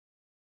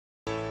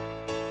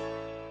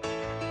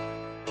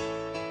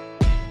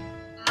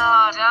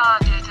La da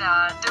da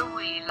da, do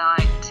we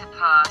like to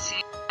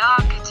party?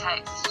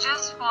 Architects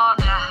just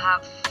wanna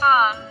have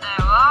fun.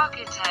 No,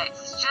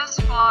 architects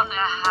just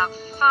wanna have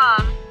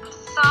fun.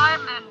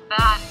 Simon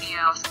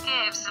Banyos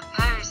gives a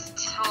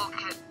post-talk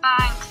at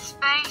Bank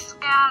Space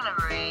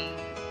Gallery.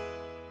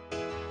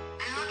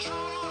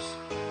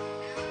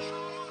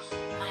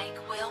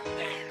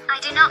 I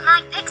do not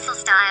like pixel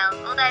style,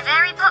 although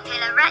very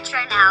popular retro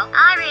now.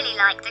 I really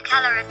like the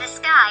color of the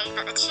sky,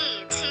 but the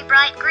tube, too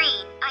bright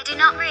green. I do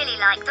not really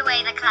like the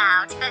way the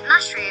clouds, but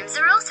mushrooms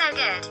are also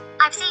good.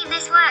 I've seen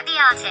this work,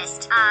 the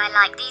artist. I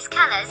like these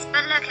colors,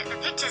 but look at the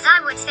pictures,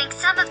 I would think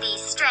some of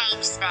these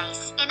strange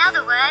space. In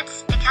other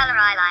words, the color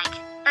I like.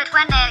 But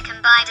when they are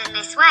combined in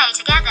this way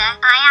together,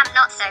 I am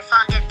not so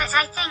fond of. But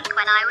I think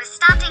when I was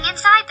standing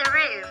inside the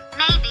room,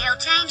 maybe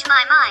I'll change my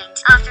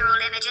mind. After all,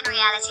 image and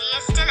reality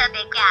is still a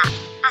big gap.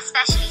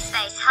 Especially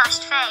space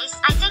hushed face.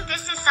 I think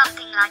this is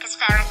something like a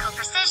spherical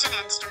precision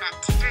instrument.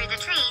 Through the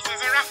trees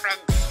as a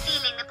reference.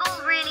 Feeling the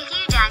ball really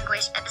huge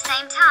anguish at the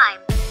same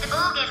time. The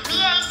ball gives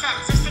me a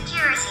sense of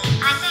security.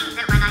 I think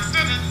that when I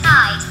stood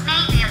inside,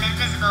 maybe I'm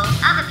invisible.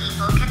 Other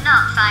people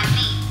cannot find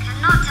me,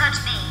 cannot touch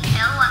me.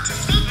 They'll want to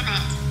sleep in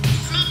it.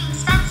 Sleeping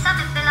spent some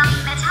of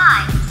belonging their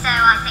time. So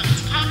I think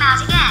it came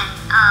out again.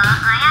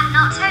 I am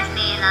not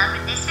totally in love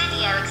with this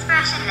video,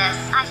 expressionless.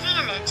 I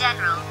feel in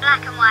general,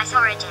 black and white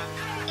origin.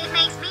 It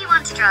makes me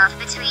want to draft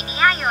between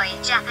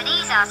Yayoi,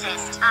 Japanese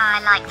artist. I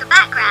like the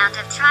background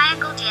of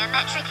triangle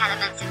geometric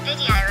elements in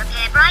video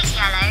appear bright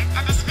yellow,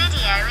 and this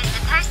video is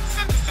the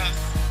post-synthesis.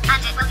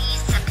 And it will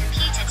use some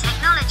computer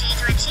technology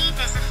to achieve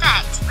this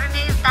effect.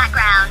 Remove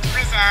background,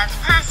 reserved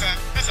person,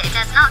 but it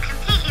does not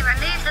completely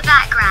remove the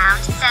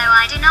background, so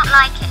I do not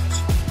like it.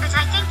 But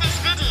I think this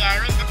video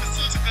is the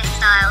pursuit of this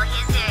style.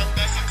 He is doing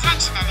this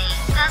intentionally.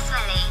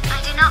 Personally, I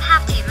do not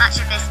have too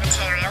much of this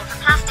material for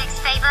plastic's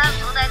favor,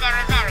 although there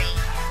are very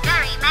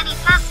many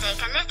plastic,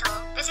 a little,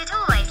 but it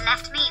always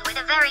left me with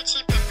a very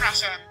cheap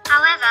impression.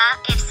 However,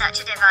 if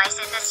such a device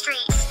in the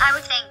streets, I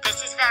would think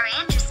this is very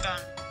interesting.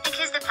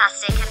 Because the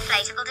plastic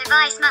inflatable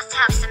device must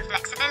have some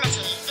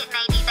flexibility, it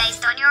may be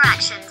based on your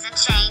actions and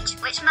change,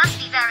 which must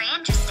be very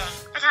interesting.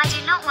 But I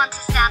do not want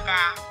to stand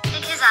there,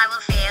 because I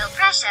will feel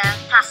pressure.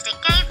 Plastic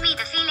gave me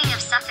the feeling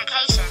of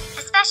suffocation,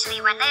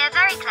 especially when they are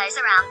very close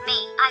around me.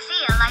 I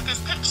feel like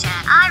this picture.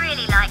 I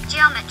really like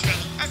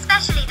geometry,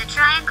 especially the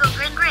triangle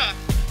grin.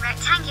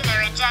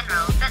 Rectangular in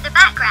general, but the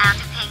background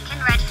of pink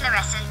and red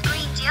fluorescent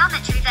green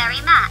geometry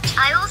very match.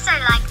 I also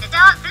like the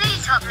dark blue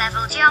top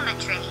level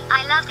geometry.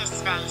 I love this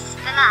space.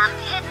 The lamp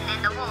hidden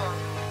in the wall.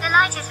 The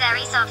light is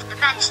very soft, the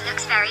bench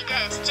looks very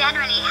good.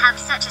 Generally have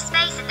such a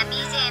space in the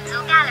museums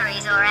or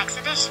galleries or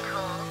exhibition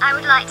hall. I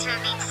would like to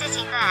have been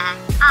sitting there.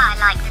 I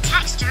like the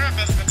texture of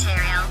this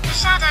material. The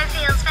shadow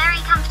feels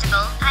very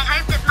comfortable. I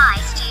hope that my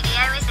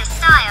studio is this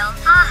style.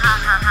 Ha ha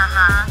ha ha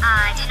ha.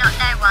 I do not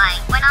know why.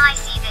 When I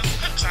see this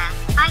picture,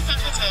 I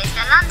think it is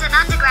the London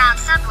Underground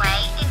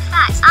subway. In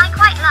fact, I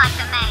quite like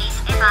the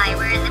maze. If I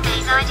were in the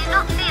maze, I do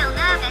not feel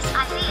nervous.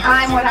 I feel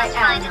I'm what I am,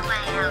 find a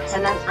way out.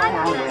 and that's why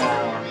I'm where I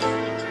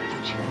am.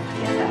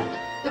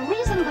 The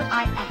reason that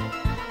I am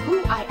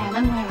who I am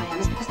and where I am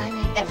is because I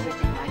make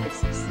everything my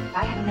business.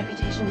 I have a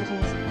reputation that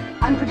is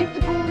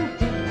unpredictable,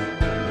 deep.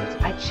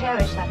 I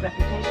cherish that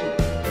reputation.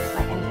 It's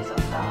my enemies on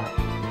guard.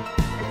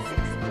 At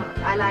 6 o'clock,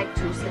 I like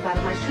to slip out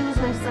of my shoes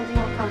and have something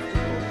more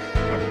comfortable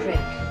and a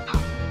drink.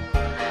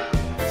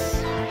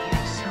 Sorry,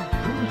 I'm so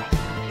rude. I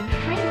thought you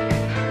drink.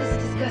 This is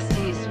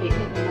disgustingly sweet,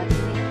 little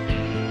Martini.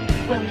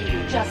 Well,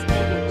 maybe, just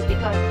maybe, it was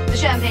because the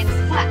champagne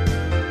was flat.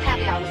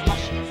 Caviar was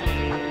mushy and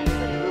something ugly,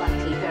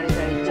 bluntly, very,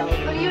 very dull.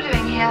 What are you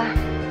doing here?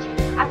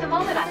 At the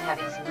moment, I'm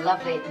having some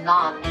lovely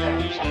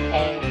non-burnt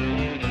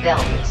champagne,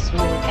 velvet,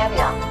 smooth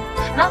caviar.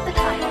 Not the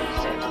kind you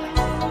serve.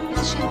 If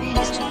the champagne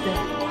is too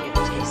burnt for you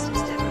to taste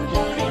instead of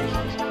drink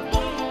it.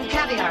 The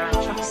caviar I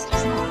trust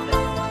is not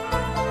burnt.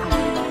 I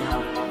really don't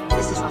know.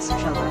 This is also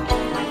trouble, and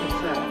I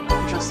prefer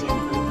Petrosian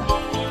Gruber.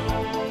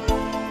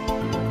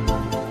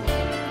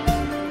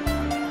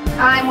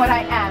 I'm what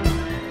I am,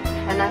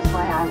 and that's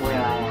why I'm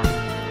where I am.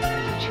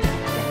 Don't you get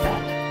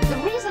that? The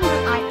reason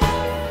that I am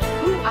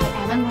who I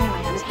am and where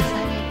I am is because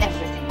I make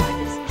everything my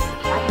business.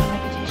 I have a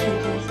reputation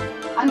that is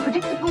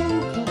unpredictable,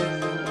 deep.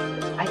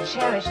 I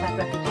cherish that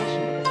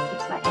reputation because it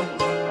keeps my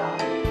enemies on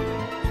guard.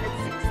 At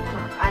 6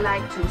 o'clock, I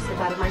like to slip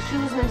out of my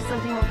shoes and have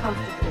something more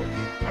comfortable,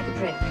 like a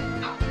drink.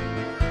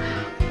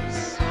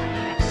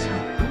 Sorry, I'm so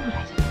rude.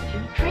 I thought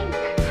you drink.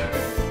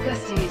 This is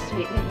disgustingly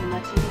sweet, little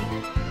Martini.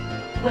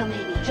 Well,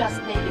 maybe,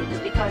 just maybe, it was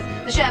because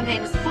the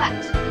champagne was flat.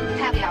 The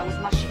caviar was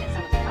mushy and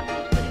some of the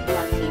company to put it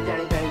bluntly,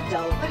 very, very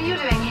dull. What are you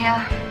doing here?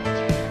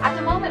 At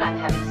the moment, I'm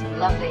having some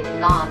lovely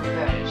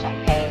non-burnt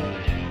champagne,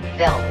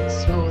 velvet,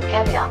 smooth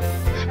caviar.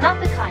 Not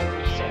the kind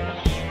you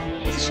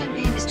serve. If the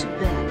champagne is too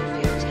burnt for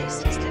your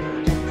taste instead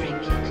of don't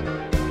drink it.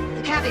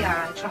 The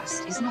caviar I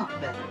trust is not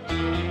burnt. I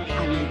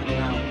really don't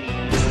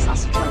know. This is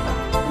also trouble,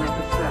 and I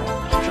prefer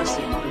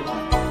Petrosian Gruber.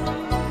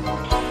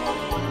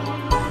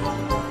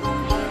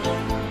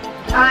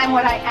 I'm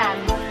what I am,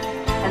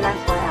 and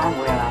that's why I'm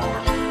where I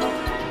am.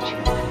 Don't you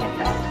get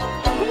that?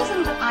 The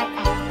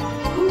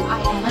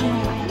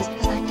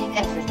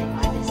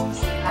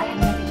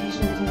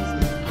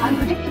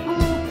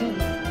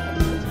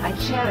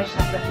cherish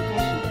that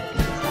reputation because it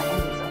keeps my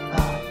enemies off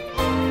guard.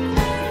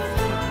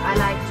 I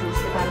like to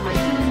slip out of my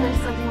shoes and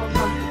into something more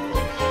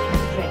comfortable.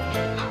 And drink.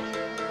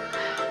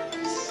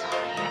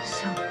 Sorry, I'm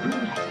so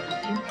rude. I don't know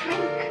if you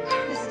drink.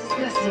 This is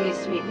disgustingly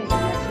sweet. Maybe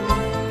that's me.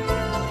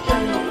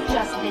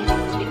 Just maybe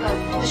it's because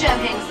the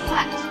champagne is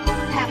flat.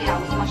 Caviar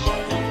was much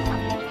shaken.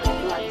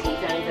 Blood tea,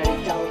 very, very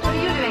dull. What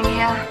are you doing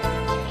here?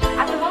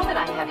 At the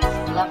moment I'm having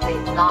some lovely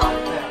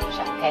non-burnt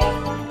champagne,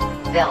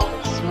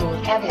 velvet,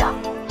 smooth caviar.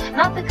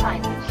 Not the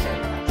kind you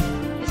serve us.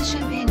 If the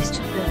champagne is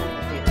too burnt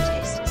for your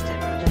taste,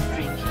 Deborah, don't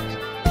drink it.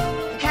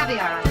 The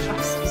caviar, I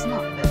trust, is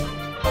not burnt.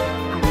 I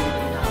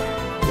really know.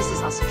 This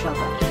is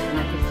Ostrova, and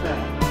I prefer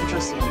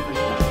Petrosian Brie.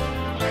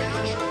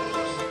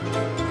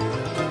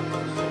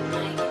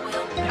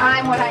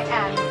 I'm what I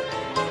am,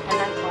 and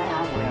that's why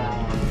I'm where I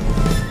am.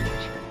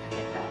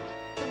 Forget that.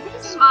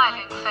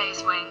 Smiling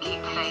face,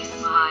 winking face,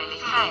 smiley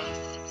face.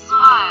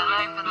 Smile,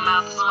 open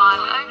mouth,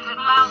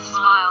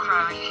 smile,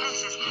 throwing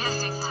kisses,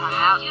 kissing tongue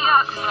out,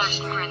 yuck,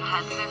 flushed grin,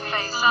 pensive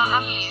face,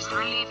 unamused,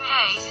 relieved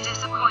face,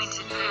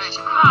 disappointed, good,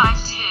 crying,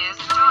 tears,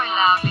 joy,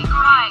 loudly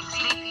crying,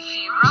 sleepy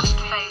few, rushed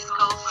face,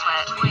 cold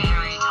sweat,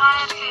 weary,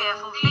 tired,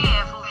 fearful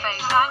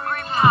face,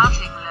 angry,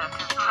 pouting look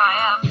of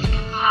triumph,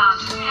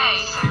 confounded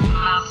face, open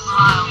mouth,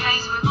 smile,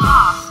 face with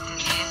mask,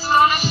 dizzy,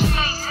 astonished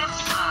face, hip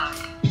smirk.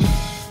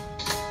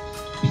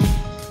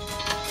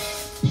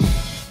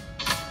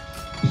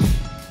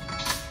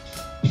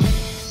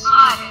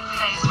 Smiling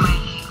face,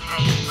 winking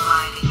face,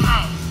 smiley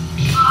face.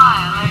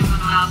 Smile, open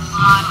mouth,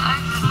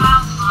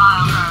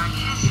 smile, throwing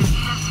kisses,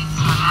 kissing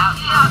tongue out,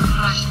 yuck,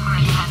 flushed grin,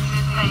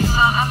 pensive face,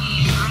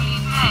 unamused,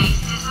 relieved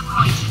face,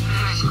 disappointed,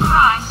 good,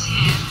 crying,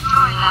 tears,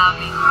 joy,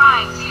 loudly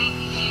crying,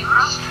 sleepy few,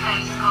 rushed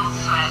face, cold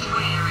sweat,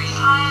 weary,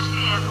 tired,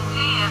 fearful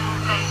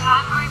face,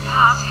 angry,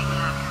 pouting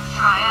look of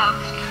triumph,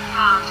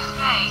 confounded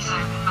face,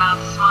 open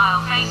mouth,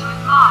 smile, face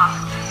with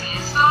mask, dizzy,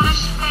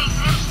 astonished face,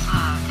 hip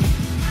smirk.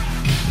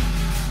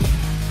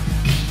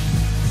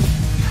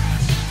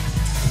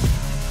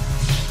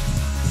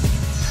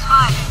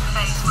 Smiling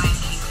face,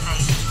 winking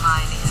face,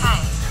 smiley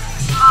face.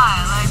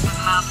 Smile, open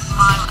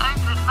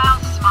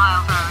mouth,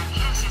 smile, throwing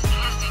kisses,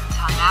 kissing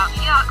tongue out,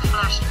 yuck,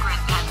 flushed grin,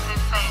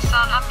 pensive face,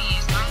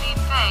 unamused,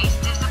 relieved face,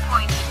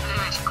 disappointed,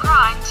 good,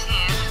 crying,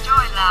 tears,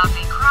 joy,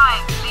 loudly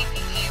crying,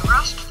 sleepy few,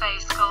 rushed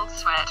face, cold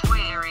sweat,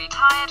 weary,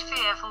 tired,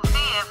 fearful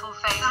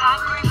face,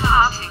 angry,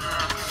 pouting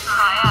look of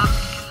triumph,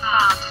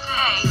 confounded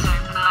face,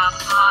 open mouth,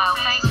 smile,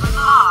 face with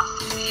mask,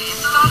 dizzy,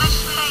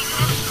 astonished face,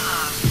 hip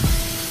smirk.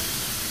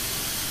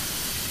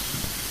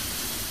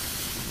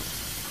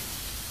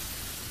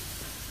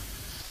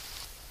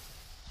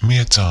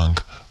 Mia Tang,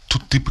 two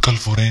typical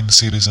foreign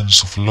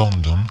citizens of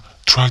London,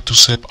 try to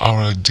shape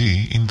our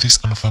ID in this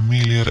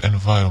unfamiliar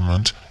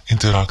environment,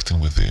 interacting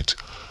with it.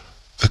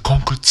 The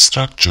concrete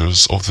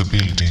structures of the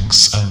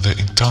buildings and the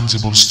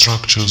intangible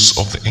structures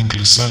of the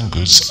English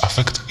language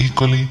affect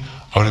equally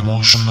our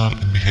emotional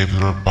and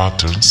behavioral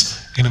patterns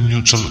in a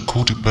mutual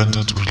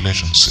codependent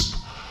relationship.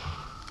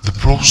 The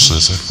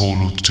process I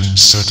followed to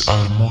insert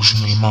our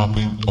emotional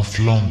mapping of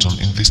London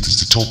in this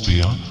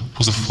dystopia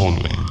was the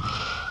following.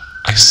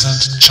 I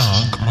sent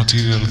chunk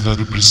material that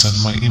represent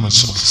my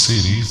image of the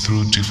city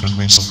through different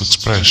means of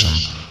expression,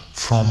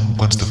 from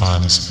Gwen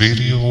Stefani's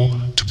video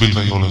to Bill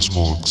Viola's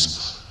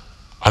works.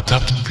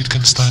 Adapting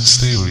Wittgenstein's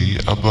theory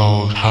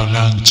about how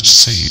language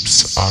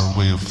shapes our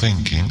way of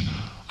thinking,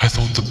 I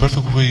thought the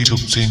perfect way to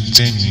obtain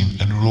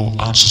genuine and raw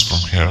answers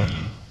from her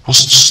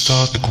was to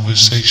start a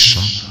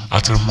conversation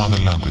at her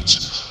mother language.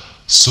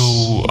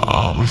 So,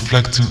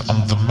 reflecting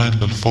on the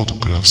mental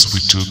photographs we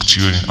took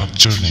during our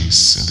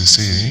journeys in the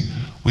city,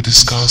 we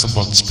discussed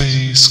about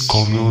space,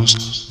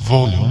 colors,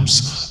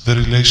 volumes, the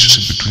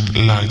relationship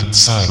between light and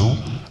shadow,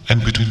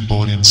 and between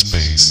body and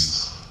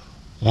space.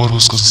 What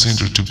was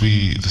considered to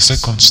be the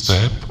second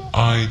step,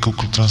 I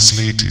Google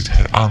translated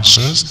her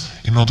answers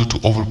in order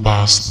to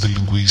overpass the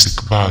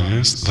linguistic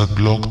barriers that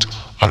blocked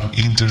our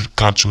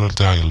intercultural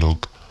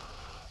dialogue.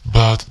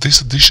 But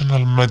this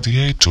additional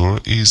mediator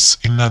is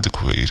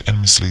inadequate and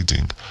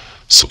misleading.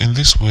 So in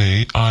this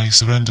way, I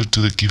surrendered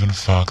to the given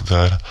fact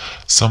that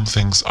some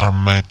things are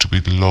meant to be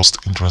lost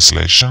in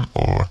translation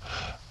or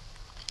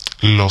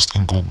lost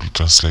in Google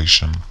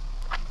Translation.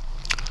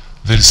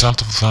 The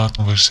result of that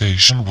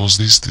conversation was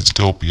this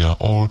dystopia,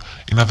 or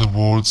in other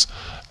words,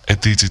 a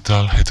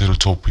digital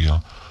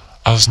heterotopia.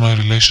 As my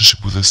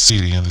relationship with the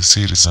city and the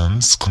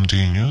citizens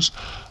continues,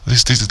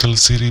 this digital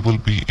city will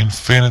be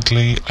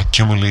infinitely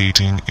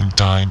accumulating in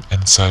time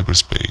and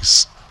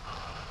cyberspace.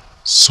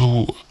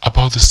 So,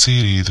 about the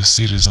city, the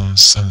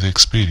citizens, and the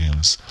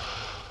experience.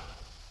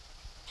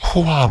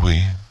 Who are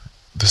we,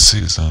 the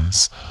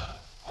citizens?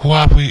 Who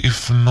are we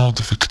if not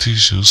the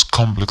fictitious,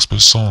 complex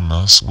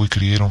personas we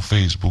create on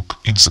Facebook,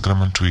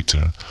 Instagram, and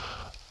Twitter?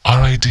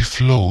 Our ID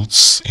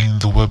floats in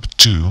the web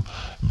too,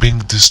 being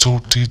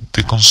distorted,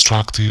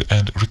 deconstructed,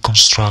 and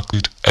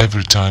reconstructed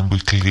every time we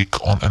click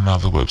on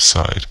another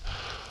website.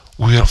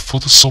 We are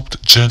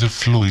photoshopped,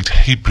 gender-fluid,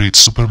 hybrid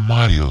Super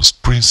Marios,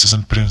 princes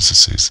and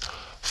princesses.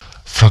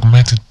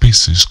 fragmented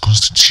pieces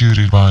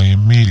constituted by a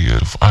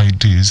myriad of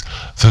ideas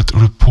that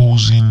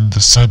repose in the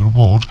cyber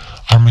world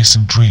are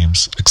missing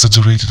dreams,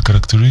 exaggerated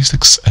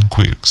characteristics and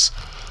quirks.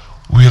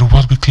 We are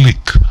what we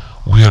click,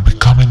 we are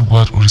becoming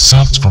what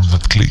results from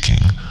that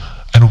clicking,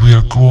 and we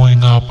are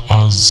growing up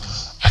as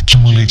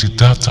accumulated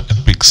data and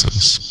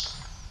pixels.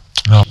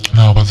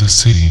 Now about the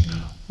city.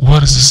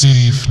 What is the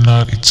city if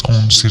not its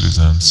own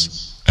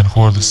citizens? And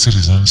who are the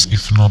citizens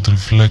if not the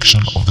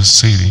reflection of the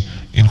city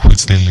in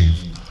which they live?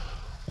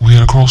 We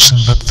are crossing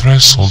that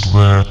threshold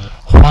where,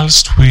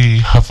 whilst we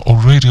have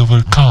already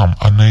overcome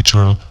our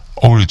natural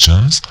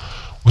origins,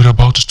 we are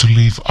about to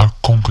leave our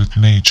concrete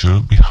nature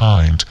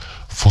behind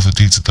for the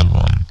digital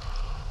one.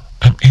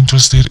 I'm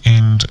interested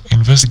in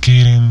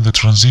investigating the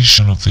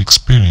transition of the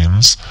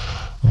experience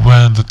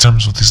when the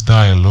terms of this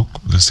dialogue,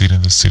 the city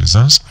and the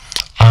citizens,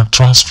 are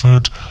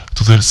transferred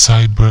to their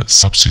cyber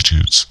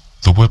substitutes,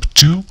 the Web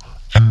 2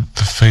 and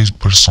the Facebook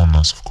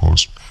personas, of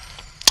course.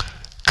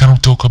 Can we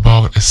talk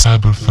about a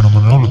cyber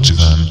phenomenology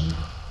then?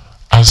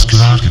 As an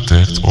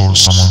architect or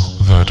someone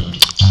that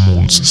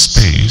molds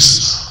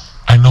space,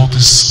 I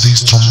notice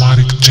these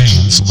traumatic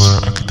chains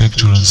where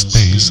architecture and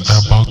space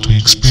are about to be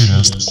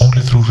experienced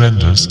only through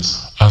renders,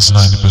 as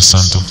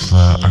 90% of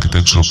the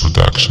architectural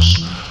production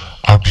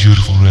are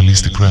beautiful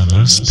realistic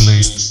renders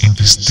placed in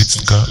this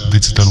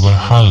digital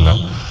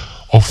Valhalla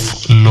of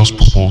lost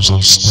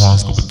proposals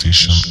once the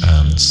competition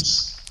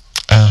ends.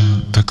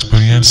 And the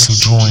experiential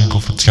drawing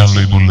of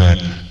Etienne Boulez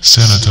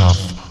cenotaph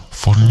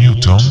for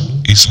Newton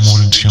is more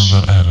in tune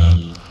than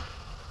ever.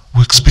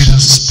 We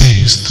experience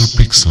space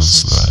through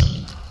pixels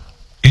then.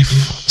 If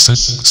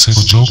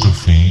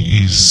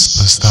psychogeography is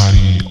the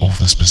study of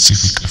the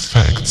specific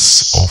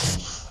effects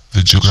of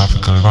the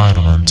geographical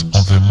environment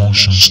on the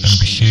emotions and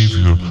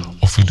behavior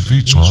of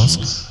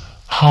individuals,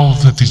 how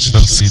the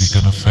digital city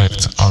can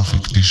affect our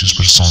fictitious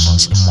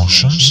personas'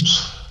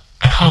 emotions,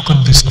 and how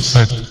can this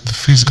affect the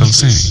physical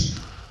city?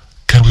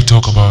 Can we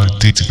talk about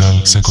digital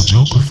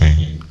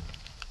psychogeography?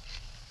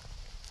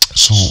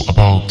 So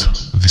about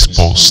this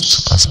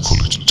post, as I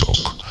call it,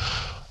 talk.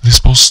 This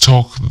post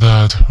talk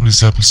that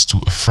resembles to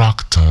a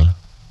fractal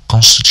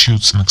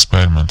constitutes an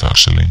experiment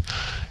actually.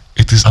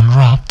 It is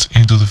unwrapped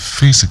into the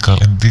physical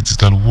and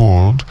digital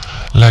world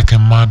like a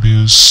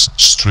Möbius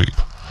strip.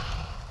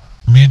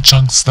 Me and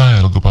Chang's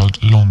dialogue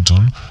about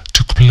London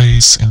took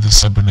place in the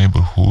cyber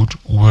neighborhood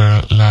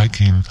where, like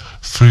in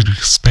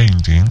Friedrich's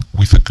painting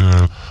with a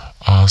girl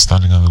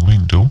standing at the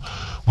window,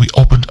 we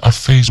opened our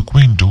Facebook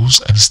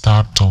windows and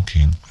started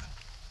talking.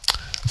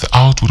 The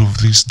output of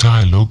this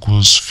dialogue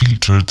was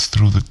filtered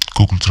through the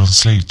Google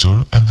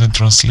Translator and then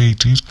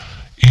translated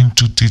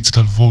into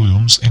digital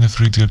volumes in a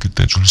 3D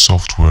architectural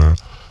software.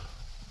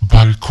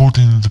 By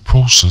recording the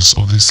process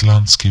of this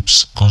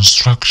landscape's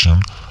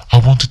construction, I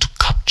wanted to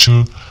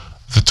capture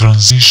the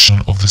transition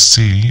of the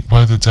city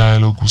while the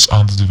dialogue was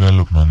under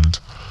development,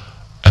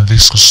 and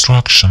this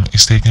construction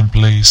is taking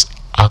place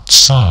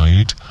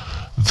outside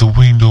the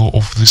window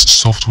of this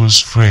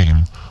software's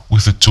frame,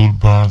 with the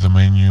toolbar, the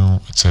menu,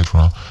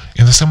 etc.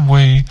 In the same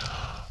way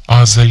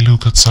as I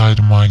look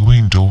outside my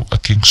window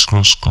at King's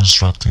Cross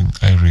constructing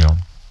area.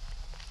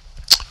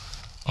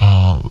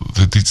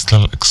 The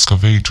digital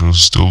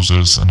excavators,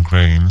 dozers and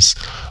cranes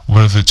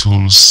were the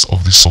tools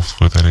of the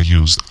software that I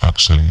used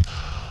actually.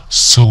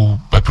 So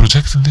by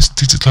projecting this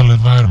digital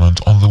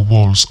environment on the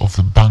walls of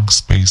the Bank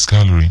Space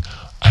Gallery,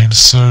 I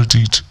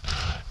inserted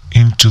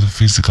into the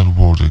physical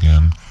world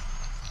again.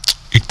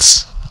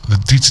 It's the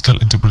digital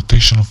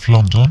interpretation of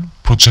London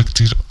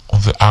projected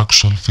on the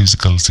actual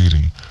physical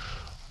city.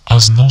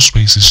 As no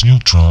space is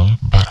neutral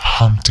but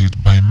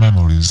haunted by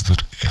memories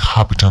that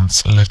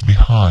inhabitants left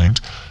behind,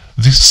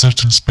 this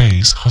certain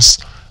space has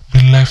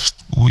been left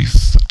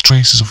with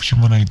traces of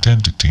human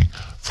identity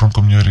from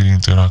community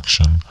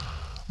interaction.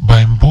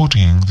 By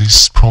embodying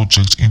this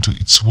project into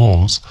its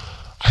walls,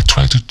 I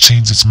try to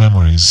change its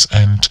memories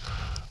and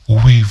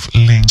weave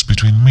links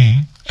between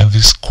me and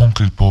this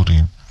concrete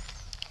body.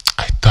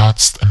 I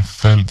touched and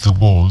felt the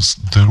walls,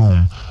 the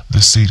room,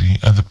 the city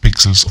and the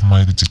pixels of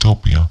my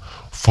Heterotopia,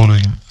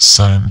 following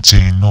Sarah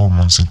Jane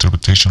Norman's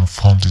interpretation of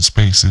haunted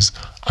spaces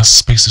as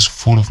spaces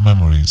full of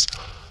memories.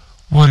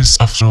 What is,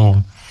 after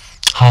all,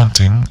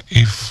 haunting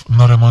if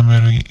not a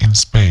memory in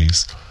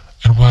space?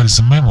 And what is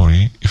a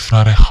memory if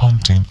not a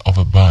haunting of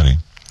a body?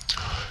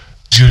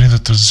 During the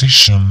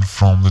transition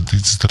from the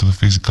digital to the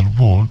physical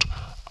world,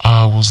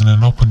 I was in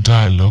an open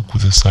dialogue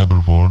with the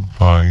cyber world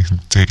by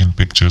taking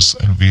pictures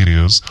and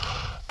videos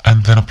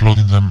and then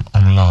uploading them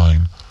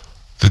online.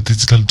 The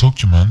digital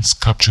documents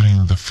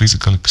capturing the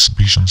physical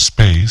exhibition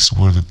space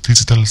where the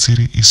digital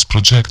city is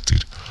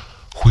projected,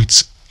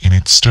 which in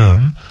its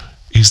turn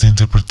is the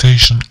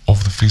interpretation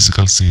of the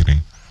physical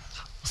city.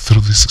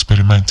 Through this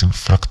experimenting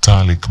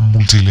fractalic,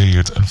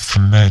 multi-layered and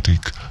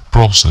frenetic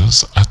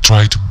process, I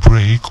try to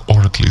break,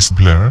 or at least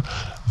blur,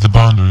 the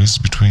boundaries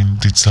between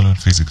digital and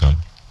physical.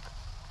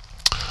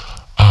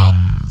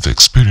 The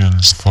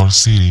experience of our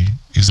city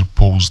is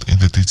reposed in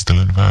the digital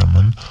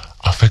environment,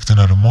 affecting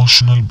our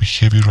emotional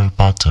behavioral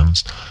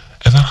patterns,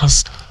 and that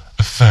has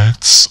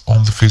effects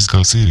on the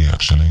physical city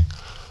actually.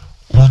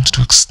 Want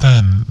to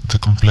extend the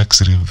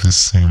complexity of this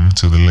sim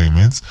to the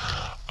limits,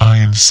 I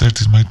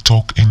inserted my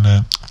talk in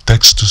a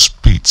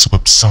text-to-speech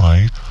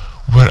website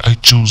where I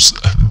choose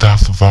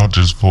Darth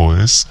Vader's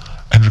voice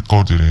and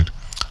recorded it.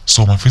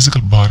 So my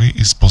physical body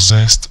is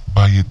possessed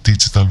by a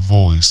digital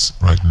voice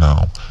right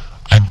now.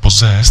 I'm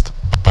possessed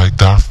by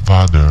Darth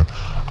Vader.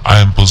 I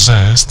am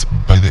possessed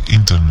by the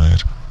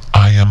internet.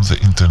 I am the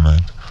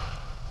internet.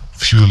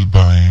 Fueled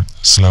by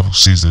Slavoj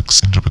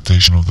Zizek's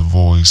interpretation of the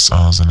voice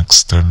as an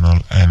external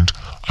and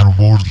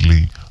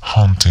unworldly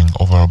haunting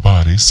of our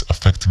bodies,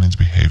 affecting its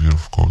behavior,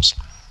 of course.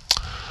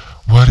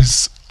 What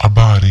is our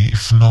body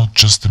if not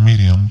just a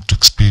medium to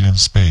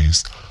experience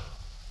space?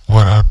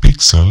 What are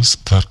pixels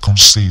that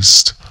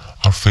consist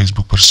our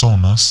Facebook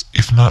personas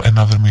if not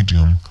another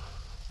medium?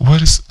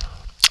 Where is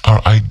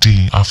our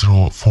ID after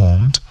all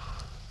formed?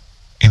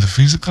 In the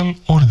physical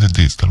or in the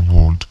digital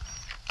world?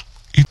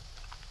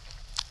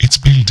 Its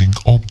building,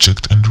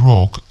 object and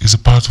rock is a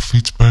part of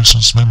each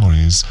person's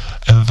memories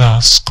and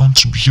thus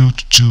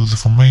contribute to the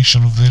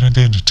formation of their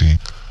identity.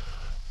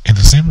 In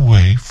the same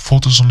way,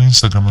 photos on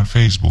Instagram and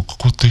Facebook,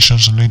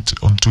 quotations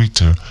on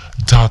Twitter,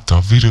 data,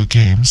 video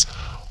games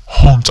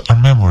haunt our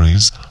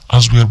memories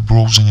as we are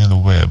browsing in the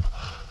web.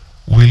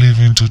 We live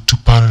into two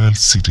parallel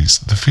cities,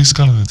 the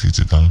physical and the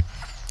digital.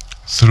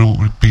 Through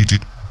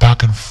repeated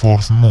back and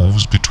forth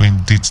moves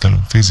between digital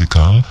and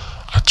physical,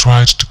 I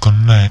tried to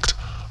connect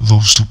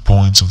those 2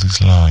 points of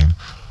this line.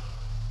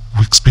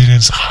 We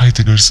experience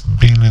Heidegger's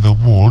being in the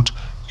world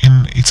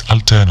in its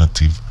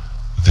alternative,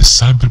 the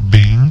cyber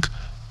being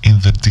in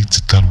the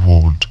digital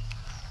world.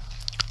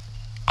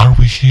 Are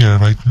we here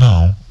right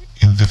now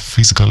in the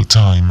physical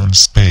time and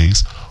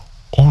space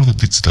or the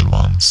digital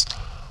ones?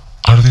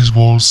 Are these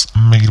walls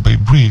made by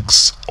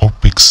bricks or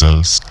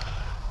pixels?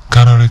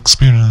 Can our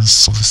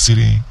experience of the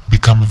city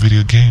become a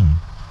video game?